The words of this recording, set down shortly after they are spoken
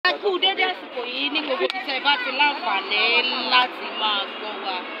kú dédé àsìkò yìí ní gbogbo ìtẹ́ bá ti láǹfààní láti máa gbọ́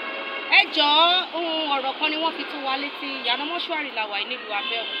wa. Ẹ jọ̀ọ́ ohun ọ̀rọ̀ kan ni wọ́n fi tó wa létí ìyànà mọ́ṣúárì làwà nílùú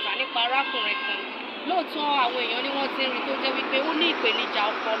Abẹ́òkúta nípa arákùnrin kan. Lóòótọ́ àwọn èèyàn ni wọ́n ti ń rí tó jẹ́ wípé ó ní ìpèníjà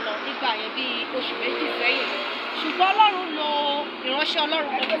ọpọlọ nígbà yẹn bíi oṣù méjì sẹ́yìn. Ṣùgbọ́n Ọlọ́run lo ìránṣẹ́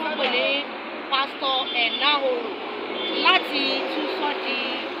Ọlọ́run kan tó pè ní pásítọ̀ Ayomide láti tún sọ di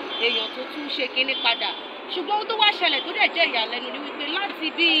èèyàn tó tún ṣe kinní padà. Ṣùgbọ́n ohun tó wá ṣẹlẹ̀ tó dẹ̀ jẹ́ ìyàlẹ́nu ni wípé láti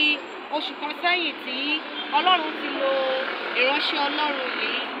bíi oṣù kan sẹ́yìn tí Ọlọ́run ti lo ìránṣẹ́ Ọlọ́run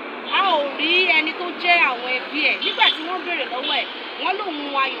yìí, a ò rí ẹni tó jẹ́ àwọn ẹbí ẹ̀. Nígbà tí wọ́n béèrè lọ́wọ́ ẹ̀, wọ́n lòun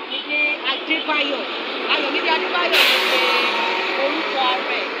Ayomide Adebayo. Ayomide Adebayo ló ṣe orúkọ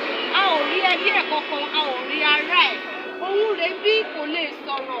rẹ̀. A ò rí ẹbí ẹ̀ kankan, a ò rí ará ẹ̀. Òun rẹ̀ bí kò lè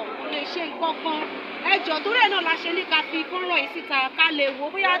sọ̀rọ̀, kò lè ṣe nǹkan kan. Ẹ jọ̀ọ́ torí ẹ̀ náà la ṣe ní ká fi fọ́nrán yìí síta ká lè wò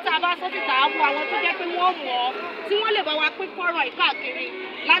bóyá tá a bá sọ síta á wo àwọn tó jẹ́ pé wọ́n mọ̀ ọ́ tí wọ́n lè bá wa pín fọ́nrán yìí káàkiri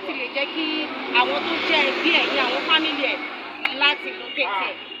láti lè jẹ́ kí àwọn tó jẹ́ ẹbí ẹ̀ ní àwọn fámìlì ẹ̀ láti locate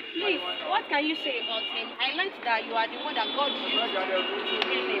ẹ̀. Please, what can you say about him? I learned that you are the one that God used to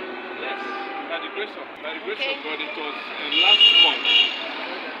heal him. Yes, by the grace of God, it was last month.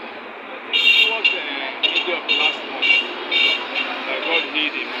 It was the middle of last month that God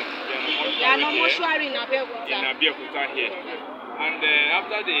healed him at the mọ́ṣúárì in Abeokuta here. And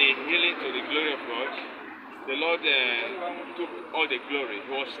after the healing to the glory of God, the Lord took all the glory.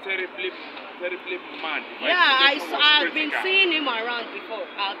 He was terribly mad. Yeah, I've been seeing him around before.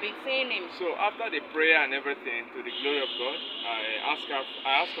 I've been seeing him. So after the prayer and everything to the glory of God, I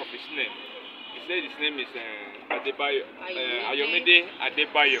asked of his name. He said his name is Adebayo, Ayomide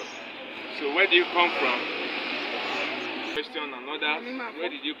Adebayo. So where do you come from? Question another. Where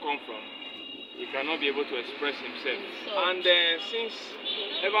did you come from? He cannot be able to express himself. And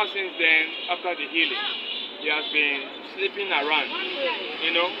ever since then, after the healing, he has been sleeping around,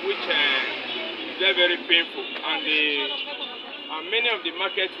 which is very, very painful. And many of the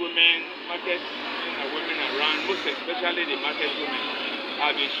market women around, most especially the market women,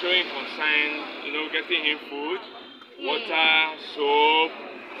 have been showing concern, getting him food, water, soap,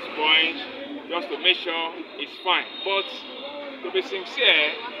 sponge, just to make sure it's fine. But to be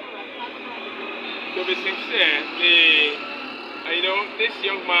sincere, this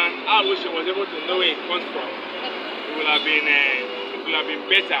young man, I wish I was able to know where it comes from. It would have been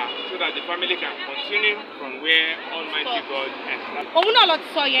better so that the family can continue from where Almighty God has. Òun náà lọ ti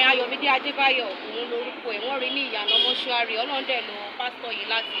sọ yẹn Ayomide Adebayo òun lórúkọ ẹ̀ wọ́n rí ní ìyànà mọ́ṣúárì ọlọ́dẹ lọ pásítọ̀ yìí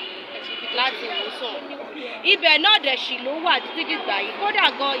láti ìwòsàn. Ibẹ̀ náà dẹ̀ sì ló wà títí dìgbà yìí. Kódà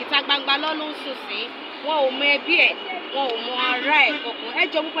gan ìta gbangba ló ń sùn sí. Wọn ò mọ ẹbí ẹ̀, wọn ò mọ ará ẹ̀ kankan. Ẹ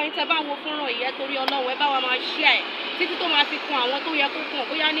jọ̀ọ́ gbogbo ẹ̀yin tẹ́ bá wo fọ́nrán yìí ẹ torí Ọlọ́run ẹ bá wa máa share ẹ̀ títí tó máa fi kan àwọn tó yẹ kó kàn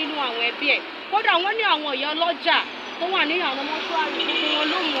bóyá nínú àwọn ẹbí ẹ̀. Kódà wọ́n ní àwọn ìyá ọlọ́jà tó wà ní àwọn mọ́ṣúárì gbogbo wọn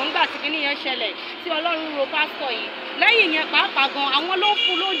ló mọ̀ nígbà tí kíní yẹn ṣẹlẹ̀ tí Ọlọ́run ro pásítọ̀ yìí. Lẹ́yìn yẹn pàápàá gan àwọn ló ń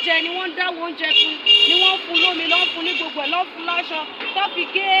fún lóúnjẹ ni wọ́n ń dáwọ́ oúnjẹ fún ni wọ́n ń fún lómi ló ń fún ní gbogbo ẹ̀ ló ń fún láṣọ tó fi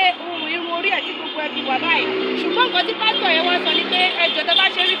gé irun orí ẹ̀ tí gbogbo ẹ̀ fi wà báyìí. Ṣùgbọ́n nǹkan tí pásítọ̀ yẹn wá sọ ni pé ẹ jọ̀ọ́ tẹ́ bá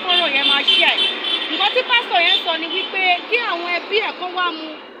ṣe rí fọ́nrán yẹn máa share ẹ̀. Nǹkan tí pásítọ̀ yẹn sọ ni wípé kí àwọn ẹbí ẹ̀ kó wá mu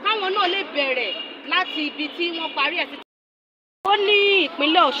káwọn náà lè bẹ̀rẹ̀ láti ibi tí wọ́n parí ẹ̀ sí. Ó ní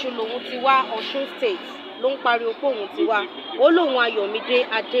ìpínlẹ̀ Ọ̀ṣun lòun ti wá, Ọ̀ṣun state ló ń pariwo pé òun ti wá. Ó lóun Ayomide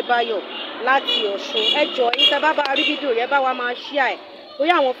Adebayo láti Ọ̀ṣun. Ẹ jọ̀ọ́ ẹ̀yin tẹ́ bá rí fídíò yẹn bá wa máa share ẹ̀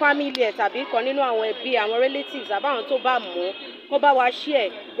bóyá àwọn fámìlì ẹ̀ tàbí kan nínú àwọn ẹbí àwọn relatives àbáwọn tó bá mọ̀ kó bá wa share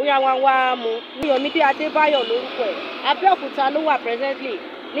ẹ̀ bóyá wọ́n wá mu. Ayomide Adebayo lórúkọ ẹ̀. Abẹ́òkúta ló wà presently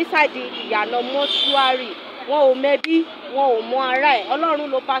ní sáìdì ìyànà mọ́ṣúárì. Wọn ò mẹbí, wọn ò mọ ará ẹ̀. Ọlọ́run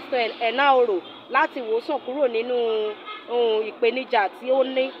ló pásítọ̀ Ayomide láti wòsàn kúrò nínú ìpèníjà tí ó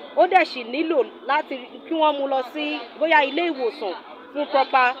ní. Ó dẹ̀ sì nílò láti kí wọ́n mú lọ sí bóyá ilé ìwòsàn fún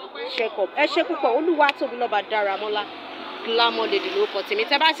proper check-up. Ẹ ṣé púpọ̀. Olúwatóbilọ́ba Dáramọ́lá Glamour Lady lórúkọ tèmi.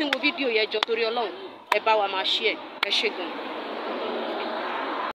 Tẹ́ bá ti ń wo fídíò yẹn jọ̀ọ́ torí Ọlọ́run ẹ bá wa máa share ẹ ṣé gan.